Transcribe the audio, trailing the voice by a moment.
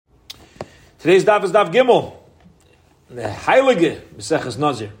Today's daf is daf Gimel, the Heilige Meseches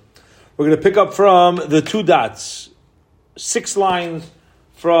Nazir. We're going to pick up from the 2 dots, 6 lines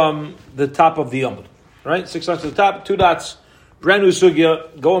from the top of the Yomud. Right? 6 lines to the top, 2 dots, brand new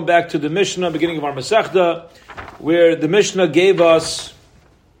sugya, going back to the Mishnah, beginning of our Masechta, where the Mishnah gave us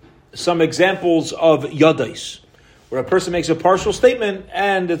some examples of yadais, where a person makes a partial statement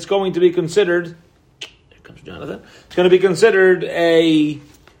and it's going to be considered, here comes Jonathan, it's going to be considered a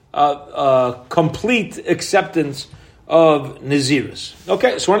complete acceptance of Nazirus.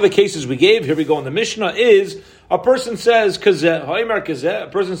 Okay, so one of the cases we gave, here we go in the Mishnah, is a person says, a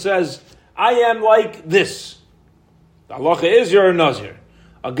person says, I am like this. The halacha is you're a Nazir.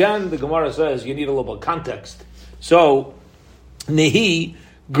 Again, the Gemara says you need a little bit of context. So, Nehi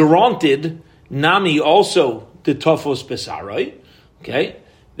granted Nami also the Tofos Besarai, okay,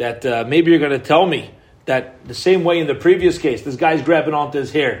 that maybe you're going to tell me that the same way in the previous case, this guy's grabbing onto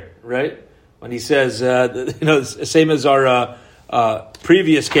his hair, right? When he says, same as our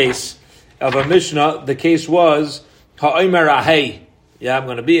previous case of a Mishnah, the case was, Ha'omer ahei, yeah, I'm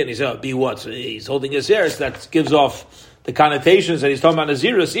going to be it. And he said, be what? So he's holding his hair, so that gives off the connotations that he's talking about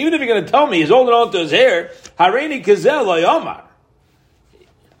Nazirus. Even if you're going to tell me he's holding on to his hair, Hareini kazel lo'yomar.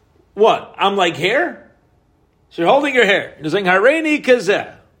 What? I'm like hair? So you're holding your hair. You're saying, Hareini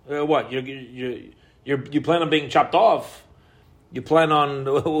kazel. What? You plan on being chopped off? You plan on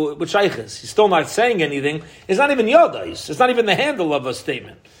what shaykhs? He's still not saying anything. It's not even yodais. It's not even the handle of a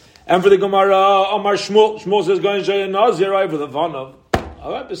statement. And for the Gemara, Amar Shmuel says, "Going to Nazir over the vanov."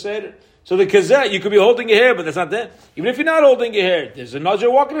 All right, beseder. So the kazeh, you could be holding your hair, but that's not that. Even if you're not holding your hair, there's a Nazir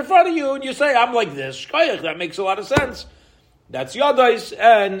walking in front of you, and you say, "I'm like this." Shaykhs, that makes a lot of sense. That's yodais,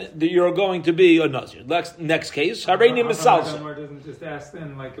 and you're going to be a Nazir. Next case, Hareini Misalsa. Gemara doesn't just ask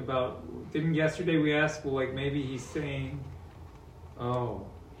then, like about. Didn't yesterday we ask? Well, like maybe he's saying. Oh,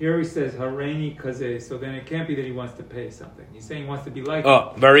 here he says Hareini Kazeh, so then it can't be that he wants to pay something. He's saying he wants to be like.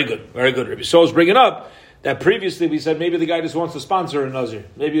 Oh, very good, very good. Rabbi So is bringing up that previously we said maybe the guy just wants to sponsor a Nazir.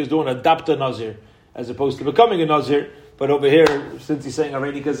 Maybe he was doing a Dapta Nazir as opposed to becoming a Nazir. But over here, since he's saying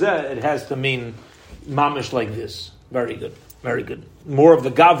Hareini Kazeh, it has to mean mamish like this. Very good, very good. More of the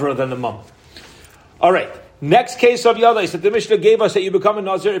Gavra than the Mum. All right, next case of Yadais that the Mishnah gave us that you become a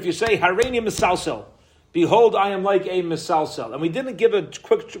Nazir if you say Hareini Misalsel. Behold, I am like a misalsel. And we didn't give a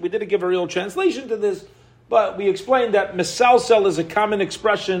real translation to this, but we explained that misalsel is a common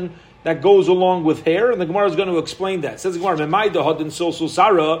expression that goes along with hair, and the Gemara is going to explain that. It says the Gemara, Memaida hadin silsul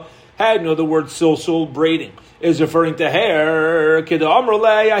sara, had the word silsul, braiding, is referring to hair.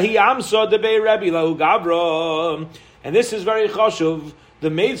 And this is very chashuv. The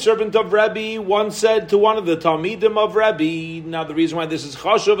maidservant of Rebbe once said to one of the Talmidim of Rebbe, now the reason why this is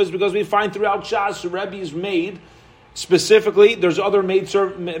chashuv is because we find throughout Shas, Rebbe's maid, specifically, there's other maids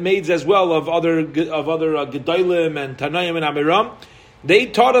as well of other Gedolim and Tanayim and Amiram. They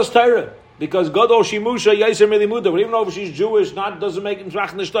taught us Torah, because Gadol Shimusha Yaiser Melimuda, even though she's Jewish, doesn't make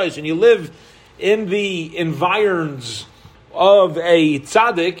Mizrach Nishtais, and you live in the environs of a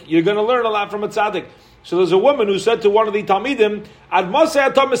tzaddik, you're going to learn a lot from a tzaddik. So there's a woman who said to one of the Talmidim,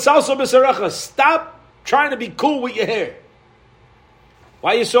 stop trying to be cool with your hair.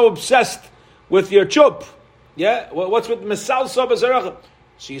 Why are you so obsessed with your chup? Yeah, what's with misalsa b'serecha?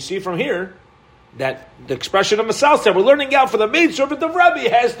 So you see from here that the expression of misalsa we're learning out for the maidservant of Rabbi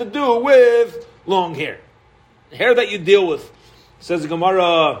has to do with long hair. The hair that you deal with. Says the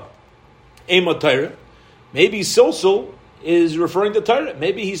Gemara, Ema Torah. Maybe silsul is referring to Torah.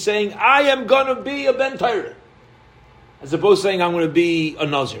 Maybe he's saying, I am going to be a Ben Torah, as opposed to saying, I'm going to be a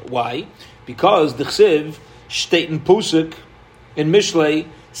Nazir. Why? Because the Chsiv, Shteten Pusik, in Mishlei,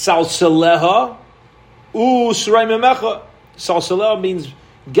 Salseleha, Usray Memecha. Salseleha means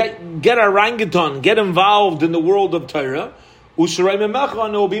get orangutan, get involved in the world of Torah. Usray Memecha,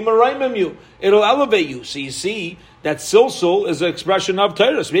 and it will be Meraimim you. It'll elevate you. So you see that Silsul is an expression of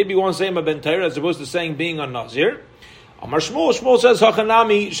Torah. So maybe you want to say I'm a Ben Torah, as opposed to saying being a Nazir. Amar Shmuel says,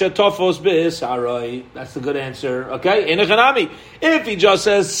 Hachanami shetofos b'sarai. That's the good answer. Okay? In Hachanami. If he just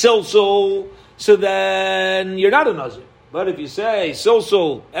says silsul, so then you're not a Nazir. But if you say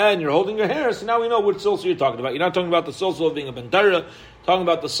silsul and you're holding your hair, so now we know what silsul you're talking about. You're not talking about the silsul of being a Ben Torah, talking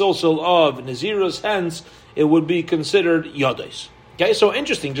about the silsul of Nazirus, hence it would be considered yadais. Okay? So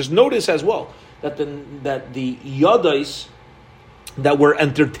interesting. Just notice as well that the yadais that we're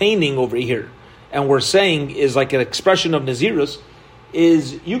entertaining over here, and we're saying is like an expression of Nazirus,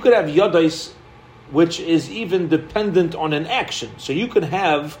 is you could have yadais, which is even dependent on an action. So you could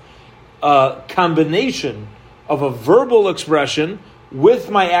have a combination of a verbal expression with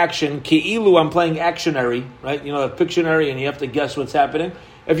my action, ki'ilu, I'm playing actionary, right? You know, a Pictionary, and you have to guess what's happening.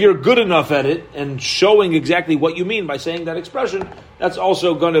 if you're good enough at it and showing exactly what you mean by saying that expression, that's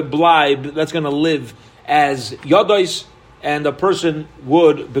also going to that's going to live as yadois, and a person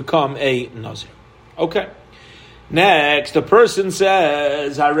would become a nazir. Okay. Next, a person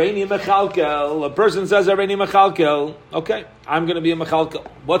says, Hareini Mechalkel. A person says, Hareini Mechalkel. Okay, I'm going to be a Mechalkel.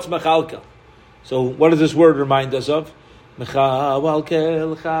 What's Mechalkel? So, what does this word remind us of?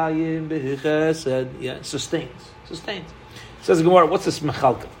 Mechalkel Chayim B'chesed. Yeah, sustains. It says in Gemara, what's this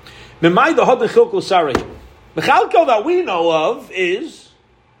Mechalkel? Memai the Hod Nechilkel Sarei. Mechalkel that we know of is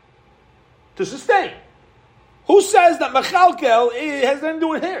to sustain. Who says that Mechalkel has nothing to do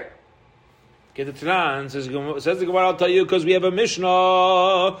with hair? Get the Tanan, says the Gemara, I'll tell you, because we have a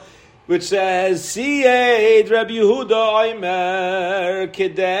Mishnah which says, Si'ed Rabbi Yehuda Omer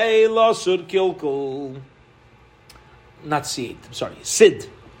Kedei Lasud Kilkul. Not Si'ed, I'm sorry, Sid.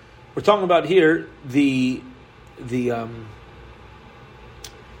 We're talking about here the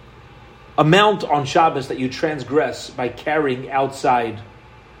amount on Shabbos that you transgress by carrying outside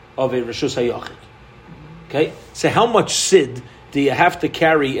of a Rishus HaYachid. Okay? So how much Sid do you have to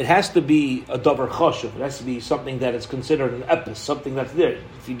carry? It has to be a davar chashuv. It has to be something that is considered an epis, something that's there.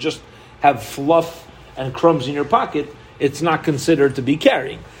 If you just have fluff and crumbs in your pocket, it's not considered to be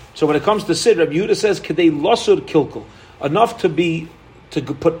carrying. So when it comes to sid, Rabbi Yehuda says, "Kedei losur kilkul," enough to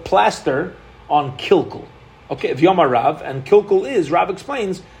put plaster on kilkul. Okay, if Yom Rav, and kilkul is, Rav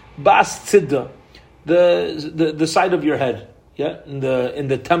explains, bas tzidda, the side of your head, yeah, in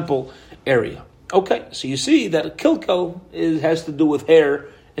the temple area. Okay, so you see that kilkel has to do with hair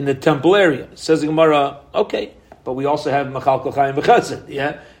in the temple area. Says the Gemara, okay, but we also have Mechalkel Chayim V'Chesed,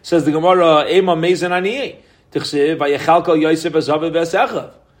 yeah? Says the Gemara, Ema Mezen Aniyeh, Tichsev, Vayechalkel Yosef Azav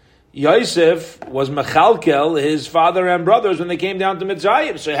V'Esechav. Yosef was Mechalkel, his father and brothers, when they came down to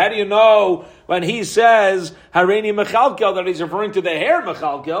Mitzrayim. So how do you know when he says, Hareini Mechalkel, that he's referring to the hair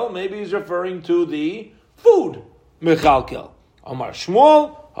Mechalkel? Maybe he's referring to the food Mechalkel. Omar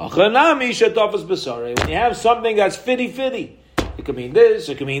Shmuel, when you have something that's fitty, it could mean this,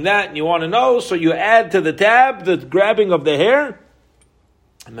 it could mean that, and you want to know, so you add to the tab the grabbing of the hair,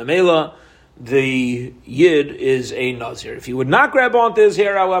 and Mamela, the Yid is a Nazir. If you would not grab onto his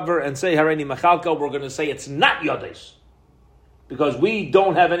hair, however, and say Hareini Mechalkel, we're going to say it's not Yodis, because we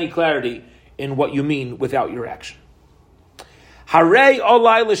don't have any clarity in what you mean without your action. Harei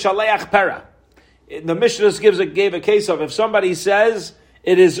olai l'shaleach pera. The Mishnah gave a case of if somebody says,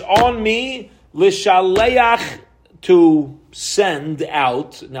 it is on me, l'shaleach, to send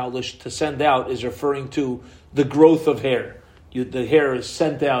out. Now, to send out is referring to the growth of hair. The hair is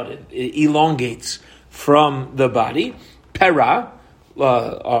sent out, it elongates from the body. Pera,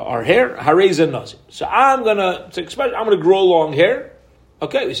 our hair, hareza nazir. So I'm gonna grow long hair.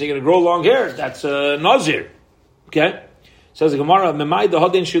 Okay, we say you're gonna grow long hair. That's a nazir. Okay, says the Gemara, memai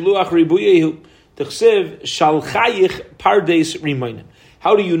dehadin shiluach ribuyehu tichsev shalchayich pardes rimaynim.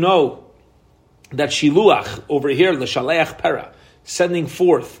 How do you know that shiluach over here, the shaleach pera, sending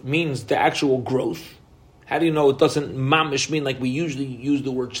forth, means the actual growth? How do you know it doesn't mamish mean like we usually use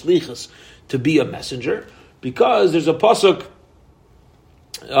the word shlichus to be a messenger? Because there's a pasuk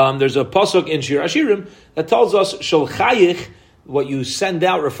in Shir Hashirim that tells us shalchayich, what you send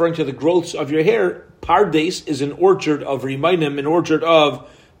out, referring to the growths of your hair. Pardes is an orchard of rimaynim, an orchard of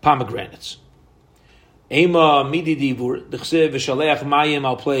pomegranates. Ema midi divur d'chsev v'shaleach mayim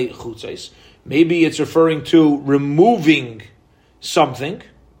al play chutzais. Maybe it's referring to removing something.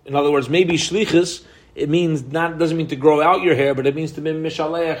 In other words, maybe shlichus, it doesn't mean to grow out your hair, but it means to be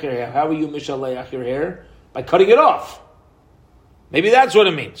mishaleach your hair. How are you mishaleach your hair? By cutting it off. Maybe that's what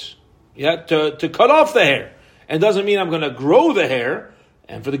it means. Yeah, to cut off the hair. And it doesn't mean I'm going to grow the hair.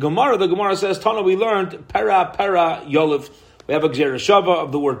 And for the Gemara says, Tana, we learned para yoliv. We have a gzera shava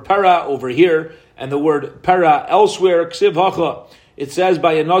of the word para over here, and the word para elsewhere, ksiv hacha. It says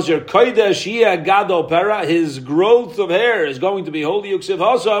by a nazir, kodesh yeh gadol para, his growth of hair is going to be holy, ksiv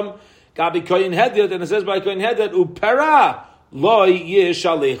hasam, gabi koyin hedet, and it says by koyin hedet, upara lo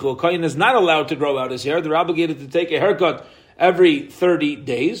yishalechu. Koyin is not allowed to grow out his hair. They're obligated to take a haircut every 30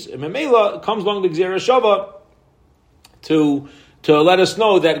 days. And Memela comes along the gzera shava to let us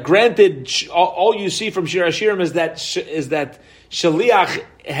know that, granted, all you see from Shir Hashirim is that shaliach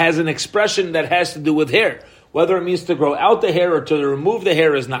has an expression that has to do with hair. Whether it means to grow out the hair or to remove the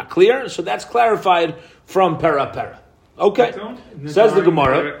hair is not clear. So that's clarified from para. Okay, says the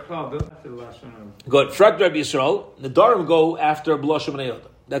Gemara. Good. Frak Rabbi Yisrael, Nedarim go after B'lashon Bnei Yehuda.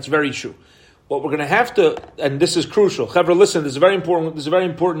 That's very true. What we're going to have to, and this is crucial. Chevra, listen. This is very important.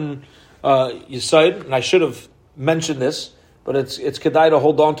 Yisaid, and I should have mentioned this, but it's kedai to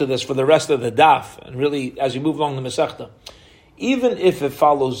hold on to this for the rest of the daf, and really as you move along the Masechta. even if it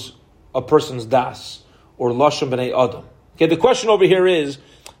follows a person's das or lashon b'nei adam. Okay, the question over here is,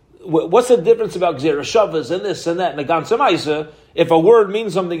 what's the difference about gzera shavas and this and that and the ganze ma'isa? If a word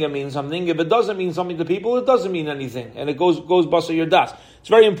means something, it means something. If it doesn't mean something to people, it doesn't mean anything, and it goes basa your das. It's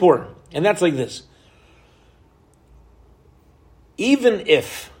very important, and that's like this. Even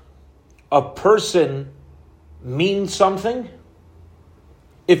if a person means something,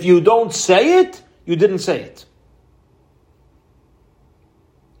 if you don't say it, you didn't say it.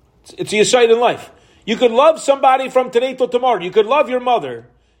 It's your sight in life. You could love somebody from today till tomorrow. You could love your mother.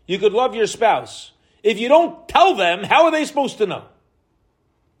 You could love your spouse. If you don't tell them, how are they supposed to know?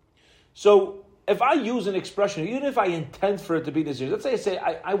 So, if I use an expression, even if I intend for it to be Nazir, let's say I say,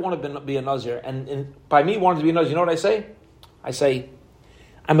 I want to be a Nazir, and by me wanting to be a Nazir, you know what I say? I say,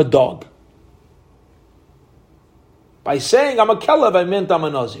 I'm a dog. By saying I'm a Kelev, I meant I'm a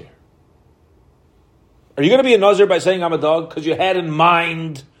Nazir. Are you going to be a Nazir by saying I'm a dog? Because you had in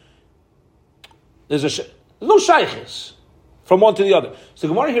mind, there's no shaykhis from one to the other. So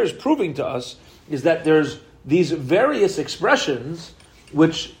the Gemara here is proving to us is that there's these various expressions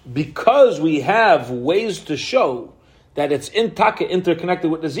which, because we have ways to show that it's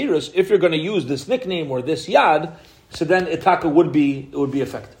interconnected with Nazirus, if you're going to use this nickname or this yad, so then itaka would be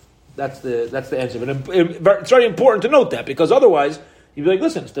effective. That's the answer. But it's very important to note that, because otherwise you'd be like,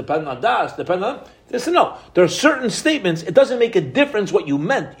 listen, it's dependent on das, dependent on this. No, there are certain statements. It doesn't make a difference what you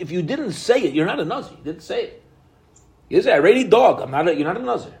meant. If you didn't say it, you're not a Nazir. You didn't say it. You say, I already dog. You're not a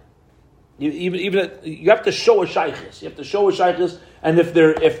Nazir. You have to show a shaykhis. You have to show a shaykhis, and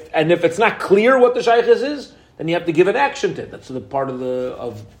if it's not clear what the shaykhis is, then you have to give an action to it. That's the part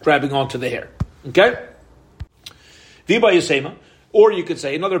of grabbing onto the hair. Okay? Viba Yisema. Or you could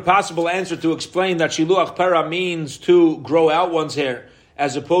say, another possible answer to explain that shiluach para means to grow out one's hair,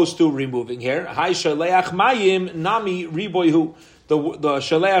 as opposed to removing hair. Hai shaleach mayim nami riboihu. The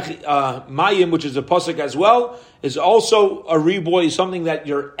shaleach mayim, which is a pasuk as well, is also a riboy, something that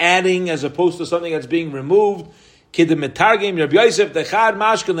you're adding as opposed to something that's being removed. Kidim metargim Rabbi Yosef dechad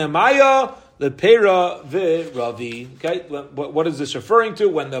mashkan lemaya lepera v'ravi. Okay, what is this referring to?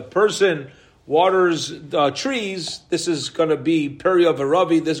 When the person waters trees, this is going to be Peria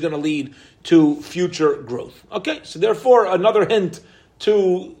Varavi, this is going to lead to future growth. Okay, so therefore another hint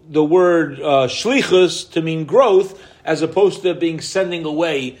to the word shlichus to mean growth, as opposed to being sending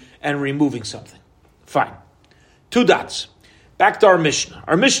away and removing something. Fine. 2 dots. Back to our Mishnah.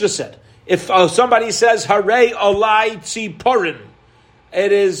 Our Mishnah said, if somebody says, Harei alai tziporin,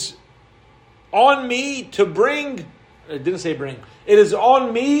 it is on me to bring, it didn't say bring, it is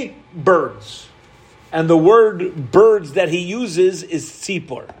on me birds. And the word birds that he uses is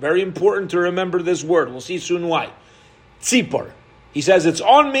tzipor. Very important to remember this word. We'll see soon why. Tzipor. He says, it's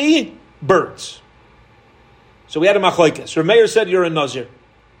on me, birds. So we had a machlokes. Rav Meir said, you're a Nazir.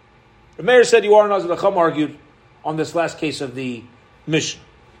 Rav Meir said, you are a Nazir. The Chum argued on this last case of the Mishnah.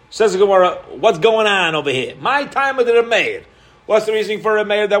 Says the Gemara, what's going on over here? My time with the Rav Meir. What's the reason for a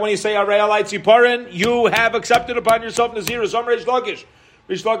mayor that when you say Arei Alai Tziparin, you have accepted upon yourself Nazir? Some Reish Lakish.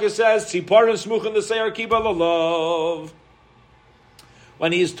 Reish Lakish says, Tziparin smuchin l'seyar kiba l'lov.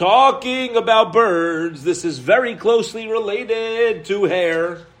 When he's talking about birds, this is very closely related to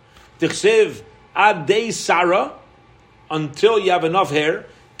hair. Tichsiv adei Sarah, until you have enough hair.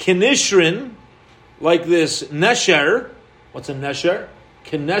 Kinishrin, like this nesher. What's a nesher?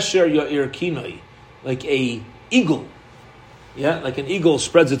 Kinesher ya'ir kinoi, like a eagle. Yeah, like an eagle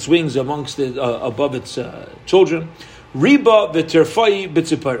spreads its wings amongst it, above its children. Riba v'terfai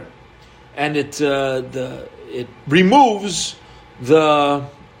b'tzipar, and it removes the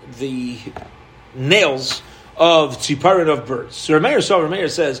nails of tziparin of birds. So Rameir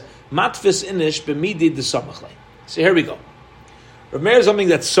says matfis inish b'midi desamachlei. So here we go. Rameir is something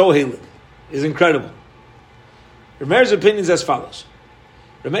that's so halid, is incredible. Rameir's opinion is as follows.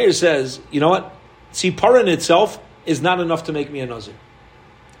 Rameir says, you know what? Tziparin itself is not enough to make me a Nazir.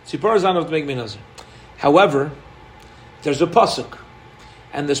 Tzipor is not enough to make me a Nazir. However, there's a pasuk,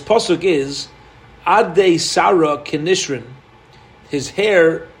 and this pasuk is Adei Sarah Kinishrin. His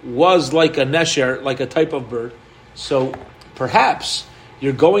hair was like a nesher, like a type of bird. So perhaps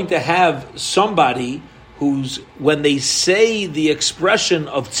you're going to have somebody who's, when they say the expression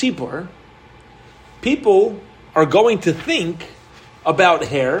of tzipor, people are going to think about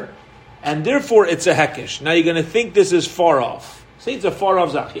hair, and therefore it's a hekesh. Now you're going to think this is far off. See, it's a far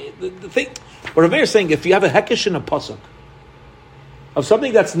off zach. The thing, what Rameir is saying, if you have a hekesh in a pasuk of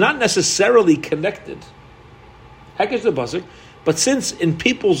something that's not necessarily connected, hekesh the pasuk, but since in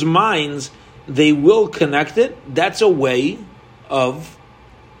people's minds they will connect it, that's a way of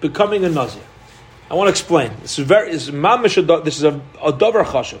becoming a nazir. I want to explain. This is a davar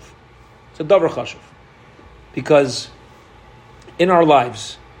chashuv. It's a davar chashuv. Because in our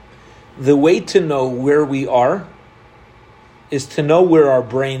lives, the way to know where we are is to know where our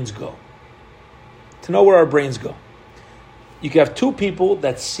brains go. To know where our brains go. You can have two people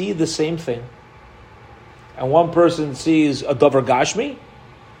that see the same thing, and one person sees a davar gashmi,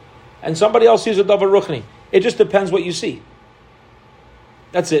 and somebody else sees a davar ruchni. It just depends what you see.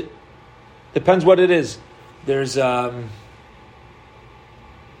 That's it. Depends what it is. There's the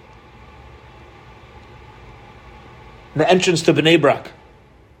entrance to Bnei Brak.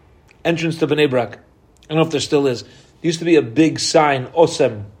 Entrance to Bnei Brak. I don't know if there still is. There used to be a big sign,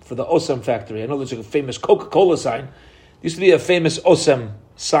 Osem, for the Osem factory. I know there's a famous Coca-Cola sign. There used to be a famous Osem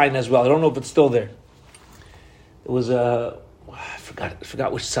sign as well. I don't know if it's still there. It was I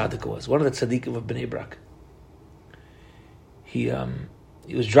forgot which tzaddik it was. One of the tzaddikim of Bnei Brak. He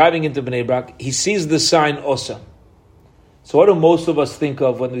was driving into Bnei Brak. He sees the sign Osem. So what do most of us think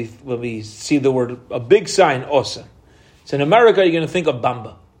of when we see the word, a big sign, Osem? So in America, you're going to think of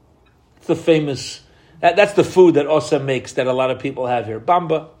Bamba. It's the famous, that's the food that Osem makes that a lot of people have here.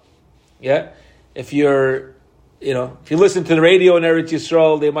 Bamba. Yeah? If you listen to the radio in Eretz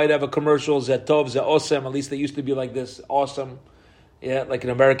Yisrael, they might have a commercial, Zetov, Zet Osem. At least they used to be like this, awesome. Yeah, like an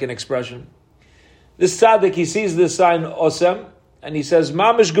American expression. This tzaddik, he sees this sign, Osem, and he says,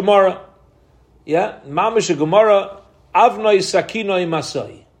 Mamish Gemara. Yeah? Mamish Gemara, Avnoi Sakinoi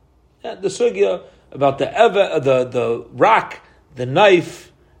Masoi. Yeah, the sugya about the rock, the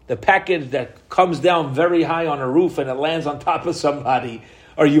knife, the package that comes down very high on a roof and it lands on top of somebody.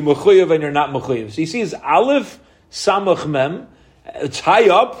 Are you mechuyev and you're not mechuyev? So he sees Aleph, Samach Mem, it's high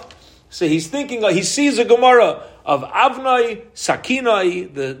up. So he's thinking, he sees a Gemara of Avnoi,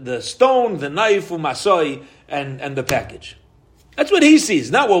 Sakinoi, the stone, the knife, Umasoi, and the package. That's what he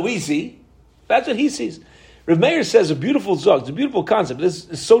sees, not what we see. That's what he sees. Rav Meir says a beautiful zog, it's a beautiful concept. This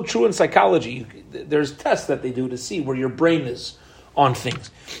is so true in psychology. There's tests that they do to see where your brain is on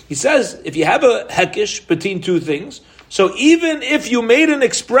things. He says, if you have a hekish between two things, so even if you made an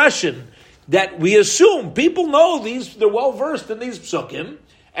expression that we assume, people know these, they're well versed in these psukim,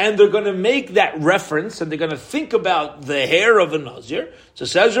 and they're going to make that reference, and they're going to think about the hair of a nazir. So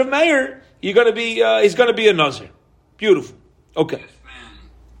says Rav Meir, he's going to be a nazir. Beautiful. Okay.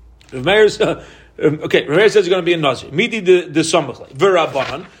 Rav Meir says he's going to be a nazir. Midi the samachle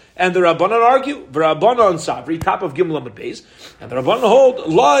v'rabbanan, and the rabbanan argue v'rabbanan savri top of Gimel Amud Beis, and the rabbanan hold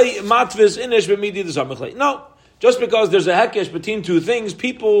loy matvis inish b'midi the samachle. No, just because there's a hekesh between two things,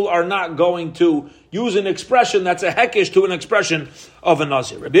 people are not going to use an expression that's a hekesh to an expression of a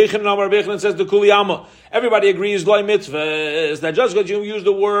nazir. Rabbi Yechanan says the kuliyama. Everybody agrees loy mitzvahs that just because you use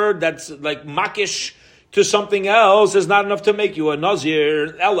the word that's like makish to something else is not enough to make you a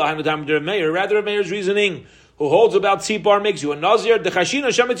nazir. Rather, a mayor's reasoning, who holds about tzipar, makes you a nazir. The chashina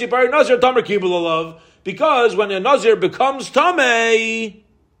shemet tzipar nazir tamer kibul alav, because when a nazir becomes tamei,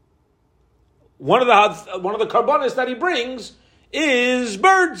 one of the karbanis that he brings is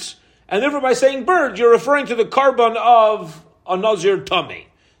birds, and therefore by saying birds, you're referring to the karban of a nazir tamei.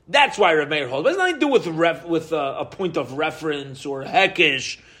 That's why Rav Meir holds. It has nothing to do with a point of reference or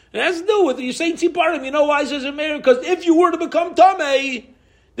hekesh. It has to do with, you say tziparim, you know why he says a mayor? Because if you were to become tamei,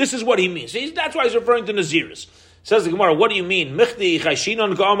 this is what he means. That's why he's referring to Naziris. Says the Gemara, what do you mean? Michti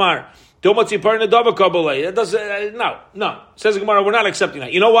chashinon k'amar, doma tziparim nedava kabbalei. That does no. Says the Gemara, we're not accepting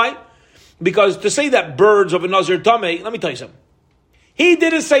that. You know why? Because to say that birds of a Nazir tamei, let me tell you something. He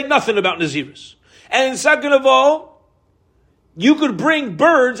didn't say nothing about Naziris. And second of all, you could bring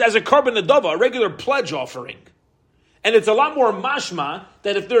birds as a karban nedava, a regular pledge offering. And it's a lot more mashma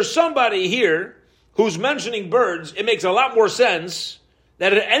that if there's somebody here who's mentioning birds, it makes a lot more sense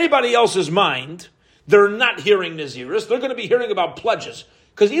that in anybody else's mind, they're not hearing Naziris. They're going to be hearing about pledges.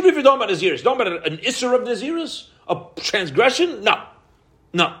 Because even if you're talking about Naziris, talking about an Isser of Naziris, a transgression? No.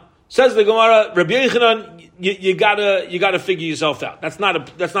 Says the Gemara, Rabbi Yechanan, you gotta figure yourself out. That's not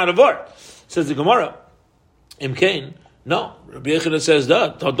a var. Says the Gemara, Imkain. No, Rabbi Yechanan says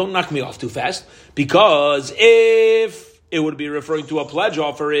that. Don't knock me off too fast. Because if it would be referring to a pledge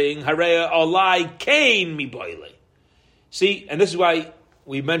offering, Hareya Alai Kain mi boile. See, and this is why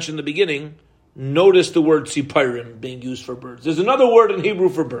we mentioned in the beginning, notice the word tziparim being used for birds. There's another word in Hebrew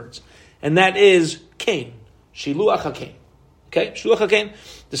for birds, and that is kain. Shiluach HaKain. Okay? Shiluach HaKain,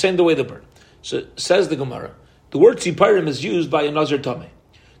 the same the way the bird. So says the Gemara, the word tziparim is used by a Nazir Tameh.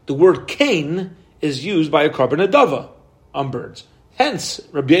 The word kain is used by a karban nedava on birds. Hence,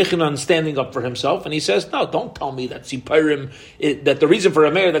 Rabbi Yechanan standing up for himself, and he says, no, don't tell me that Tziparim, that the reason for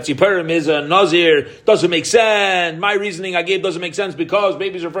a mayor that Tziparim is a Nazir doesn't make sense. My reasoning I gave doesn't make sense because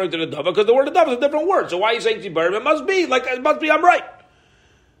maybe he's referring to the Dava, because the word of Dava is a different word. So why are you saying Tziparim? It must be, I'm right.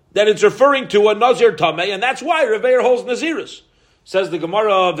 That it's referring to a Nazir Tameh, and that's why Reveir holds Nazirus. Says the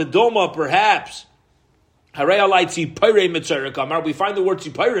Gemara, Vidoma, perhaps. We find the word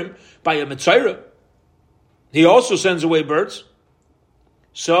Tziparim by a Mitzayra. He also sends away birds.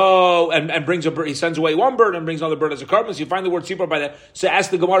 So, and brings a bird, he sends away one bird and brings another bird as a carbon. So you find the word tzipar by that. So ask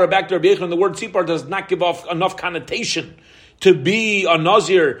the Gemara back to Rabbi Yechon, the word tzipar does not give off enough connotation to be a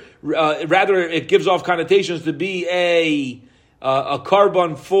nazir. Rather, it gives off connotations to be a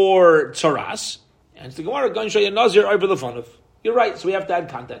carbon for tzaras. And the Gemara going to show you a nazir over the fun of. You're right, so we have to add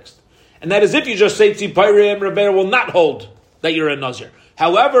context. And that is if you just say tziparim, Rebbeinu will not hold that you're a nazir.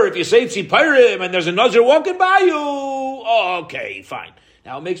 However, if you say tziparim and there's a nazir walking by you, okay, fine.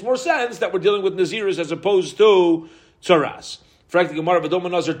 Now it makes more sense that we're dealing with naziris as opposed to tzaras.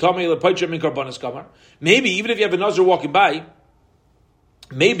 Maybe even if you have a nazir walking by,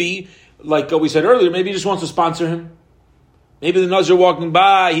 maybe, like we said earlier, maybe he just wants to sponsor him. Maybe the nazir walking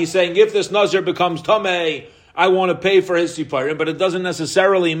by, he's saying, if this nazir becomes tamei, I want to pay for his tziparim, but it doesn't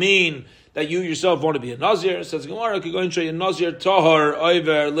necessarily mean that you yourself want to be a nazir. Says Gemara, could go and show you nazir tahar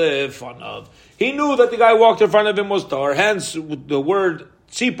over live fun of. He knew that the guy walked in front of him was tahar. Hence, the word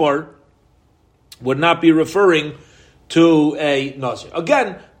tzipar would not be referring to a nazir.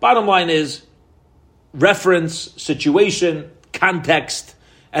 Again, bottom line is reference, situation, context,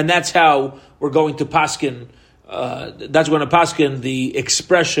 and that's how we're going to paskin. That's going to paskin the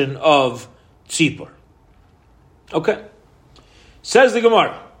expression of tzipar. Okay. Says the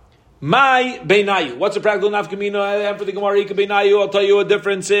Gemara. My beinayu. What's a practical nafkamina? And for the Gemara, Ika beinayu, I'll tell you what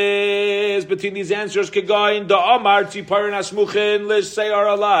difference is between these answers. Kegain da amar tziparin asmuchin l'seyar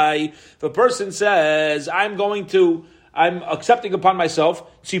alai. If a person says, I'm accepting upon myself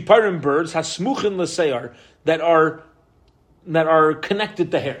tziparin birds hasmuchin l'seyar that are connected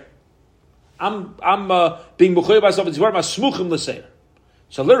to hair. I'm being mechuyev myself tziparin asmuchin l'seyar.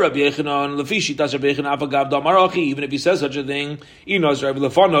 So Rabbi Yechanan lefishi tas Rabbi Yechanan avagav damarachi. Even if he says such a thing, inaz Rabbi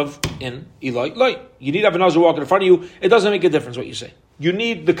Lefanov in Eloi loy. You need to have a nazir walking in front of you. It doesn't make a difference what you say. You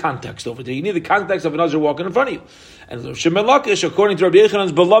need the context over there. You need the context of a nazir walking in front of you. And Shimon Lakish, according to Rabbi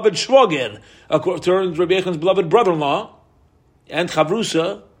Yechanan's beloved shwager, according to Rabbi Yechanan's beloved brother-in-law, and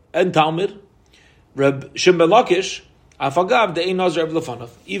Chavrusa and Talmud, Rabbi Shimon Lakish afagav the ein nazir Rabbi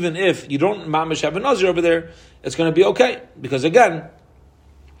Lefanov. Even if you don't mamish have a nazir over there, it's going to be okay because again.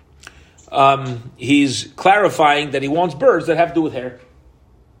 He's clarifying that he wants birds that have to do with hair.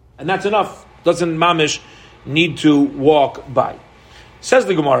 And that's enough. Doesn't mamish need to walk by. Says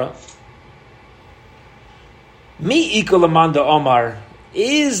the Gemara, Mi ikalamanda Omar,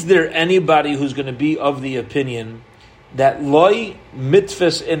 is there anybody who's going to be of the opinion that loy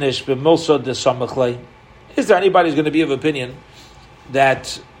mitfes inish b'milsa de samachlei? Is there anybody who's going to be of opinion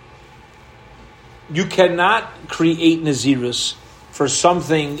that you cannot create nazirus for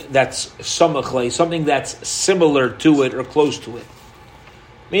something that's samachlei, something that's similar to it or close to it?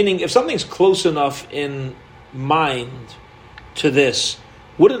 Meaning, if something's close enough in mind to this,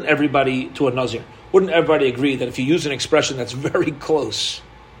 wouldn't everybody, to a nazir, wouldn't everybody agree that if you use an expression that's very close,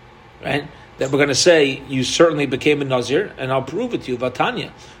 right, that we're going to say, you certainly became a nazir, and I'll prove it to you,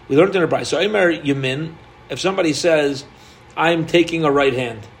 Vatanya. We learned in our Brayso, so Eimer Yamin, if somebody says, I'm taking a right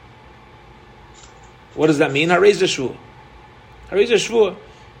hand, what does that mean? Harei zeh shvua.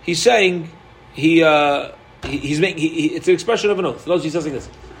 He's saying he's making. It's an expression of an oath. For those he says like this.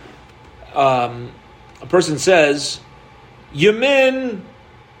 A person says, "Yamin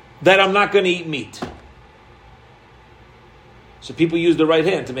that I'm not going to eat meat." So people use the right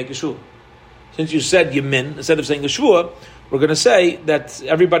hand to make a shvua. Since you said yamin instead of saying a shvua, we're going to say that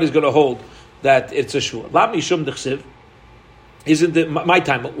everybody's going to hold that it's a shvua. La mishum d'chsiv. Isn't it my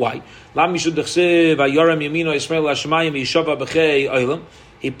time? Why?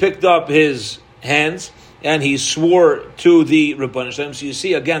 He picked up his hands and he swore to the Rebbeinu Shalom. So you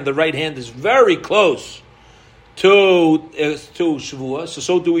see, again, the right hand is very close to Shavua.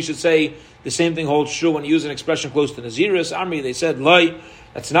 So too we should say the same thing holds true when you use an expression close to Naziris. Amri, they said, Lai.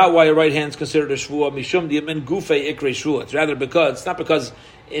 That's not why a right hand is considered a Shavua. Mishum di'amin gufei ikre Shavua. It's rather because, it's not because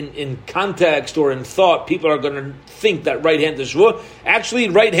in context or in thought, people are going to think that right hand is Shavua. Actually,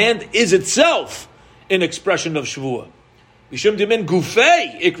 right hand is itself an expression of Shavua. Mishum di'amin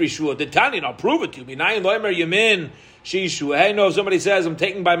gufei ikre Shavua. The Tanya, and I'll prove it to you. Minayin loimer yamin shishu. Hey, no, if somebody says, I'm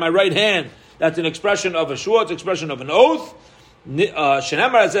taking by my right hand, that's an expression of a Shavua, it's an expression of an oath.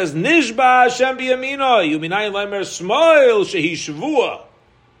 Shenemar, it says, Nishba Hashem b'yamino, Yuminayin Leimer Smoil shehi shvua.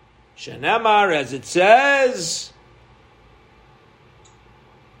 Shenemar, as it says,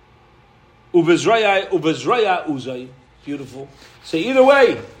 Uvizraya uzay. Beautiful. So either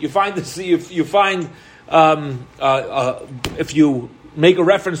way, you find this. You find if you make a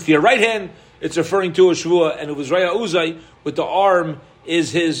reference to your right hand, it's referring to a shvua, and Uvizraya uzay with the arm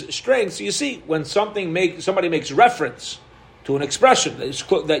is his strength. So you see, when somebody makes reference to an expression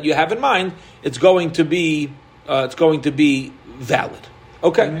that you have in mind, it's going to be valid.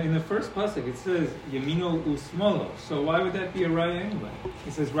 Okay. In the first pasuk, it says Yamino Usmolo. So why would that be a right anyway?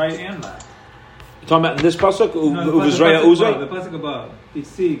 It says right and left. You're talking about in this pasuk, No, the pasuk above. You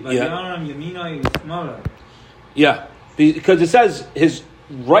see, Vayaram Yamino Usmolo. Yeah, because it says his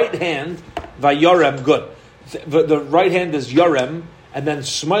right hand Vayarem. Good. The right hand is Yarem, and then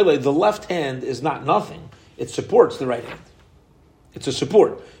Smile. The left hand is not nothing. It supports the right hand. It's a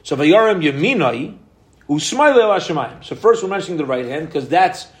support. So Vayarem Yaminai Usmaile El Hashemayim. So first we're mentioning the right hand because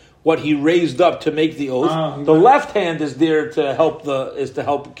that's what he raised up to make the oath. The left hand is there to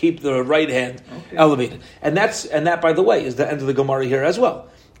help keep the right hand elevated. And that by the way is the end of the Gemara here as well,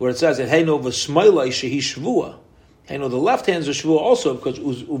 where it says that Heino v'Smailai shehi shvua. Heino, the left hand is a shvua also because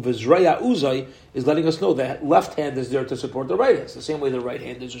Uvizraya uzay is letting us know that left hand is there to support the right hand. It's the same way the right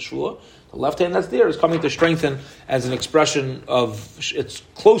hand is a shvua. The left hand that's there is coming to strengthen as an expression of, it's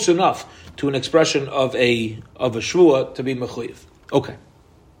close enough to an expression of a shvua to be mechuyev. Okay.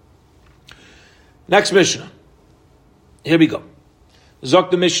 Next Mishnah. Here we go.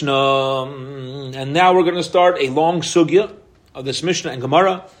 Zok the Mishnah, and now we're going to start a long sugya of this Mishnah and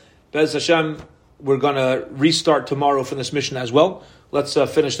Gemara. Bez Hashem, we're going to restart tomorrow from this Mishnah as well. Let's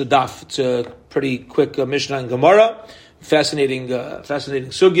finish the daf. It's a pretty quick Mishnah and Gemara. Fascinating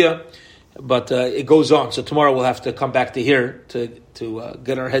sugya, but it goes on. So tomorrow we'll have to come back to here to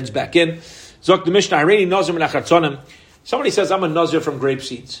get our heads back in. Zok the Mishnah. Harini nazir min achartzonim. Somebody says, I'm a nazir from grape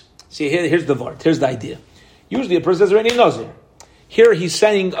seeds. See, here's the vart. Here's the idea. Usually a person says, Harini nazir. Here he's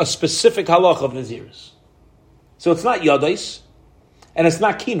saying a specific halach of naziris. So it's not yadais, and it's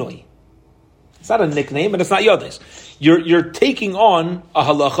not kinoi. It's not a nickname, and it's not yadais. You're taking on a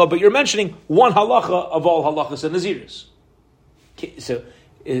halacha, but you're mentioning one halacha of all halachas and naziris. So,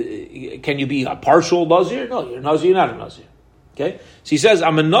 can you be a partial nazir? No, you're a nazir, you're not a nazir. Okay? So he says,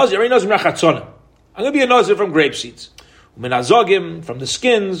 I'm a nazir, I'm going to be a nazir from grape seeds. Min azogim, from the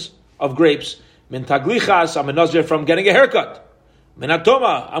skins of grapes. Min taglichas, I'm a nazir from getting a haircut. Min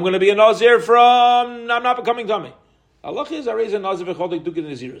atoma, I'm going to be a nazir from, I'm not becoming tummy. Allah is a reason nazir v'chodek dukin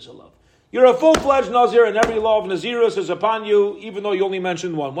naziris Allah. You're a full-fledged nazir, and every law of naziris is upon you, even though you only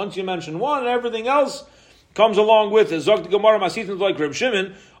mentioned one. Once you mention one, everything else comes along with it. Zok the Gemara Masitin like Reb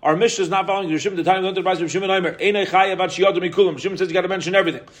Shimon. Our Mishnah is not following Reb Shimon. The time we Reb Shimon Aimer. Einay Chaya Bat Shiyadu Mikulam. Shimon says you got to mention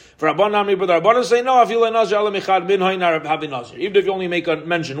everything. For Rabban Namri, but the Rabbanan say no. I feel a nazir ala michad min hayna havi nazir. Even if you only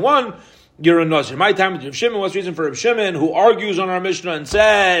mention one, you're a nazir. My time with Reb Shimon. What's the reason for Reb Shimon, who argues on our Mishnah and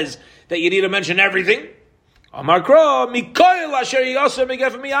says that you need to mention everything? Amar Kra Mikoyel Asher Yosef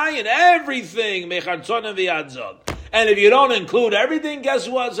Megef Miyayin. Everything mechartzon v'yadzog. And if you don't include everything, guess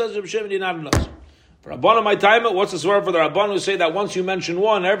what? Says Reb Shimon, you're not a nazir. For Rabbanan, my time, what's the swear for the Rabbanan who say that once you mention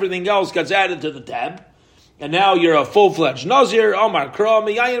one, everything else gets added to the tab, and now you're a full-fledged nazir. Omar Kra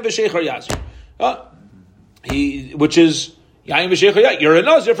Miyayin v'Sheicher Yazir, which is Yayin v'Sheicher. You're a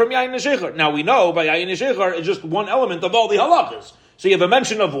nazir from Yayin v'Sheicher. Now we know by Yayin v'Sheicher it's just one element of all the halachas. So you have a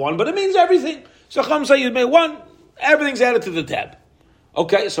mention of one, but it means everything. So Chum say you made one, everything's added to the tab.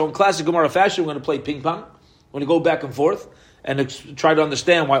 Okay, so in classic Gemara fashion, we're going to play ping pong. We're going to go back and forth and try to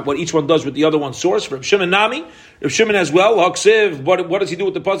understand what each one does with the other one's source. For Reb Shimon Nami, Reb Shimon as well, Haksiv, what does he do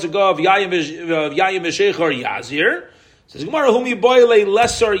with the pasuk of Yayin v'Sheicher Yazir? Says Gemara, Humi boile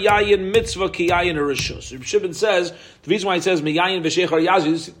lesser Yayin mitzvah ki Yayin rishus. Reb Shimon says the reason why it says Yayin v'Sheicher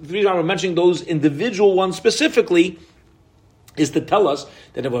Yazir, the reason why we're mentioning those individual ones specifically is to tell us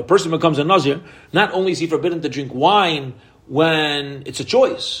that if a person becomes a nazir, not only is he forbidden to drink wine when it's a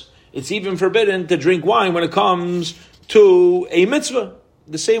choice, it's even forbidden to drink wine when it comes to a mitzvah,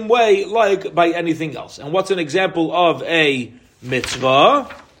 the same way like by anything else. And what's an example of a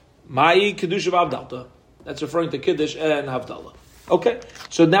mitzvah? Ma'i Kiddush Havdalah. That's referring to Kiddush and Havdalah. Okay,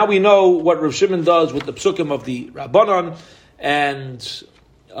 so now we know what Rav Shimon does with the psukim of the Rabbanan, and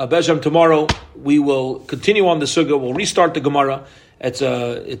Bezhem tomorrow we will continue on the sugya. We'll restart the Gemara. It's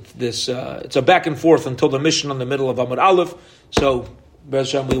a back and forth until the Mishnah in the middle of Amud Aleph. So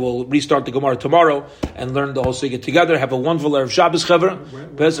Bez Hashem, we will restart the Gemara tomorrow and learn the whole sugya together. Have a wonderful Erev Shabbos,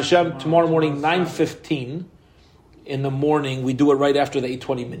 Chaver. Bez Hashem, tomorrow morning, 9:15 in the morning. We do it right after the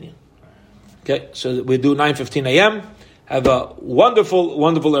 8:20 minyan. Okay, so we do 9:15 a.m. Have a wonderful,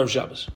 wonderful Erev Shabbos.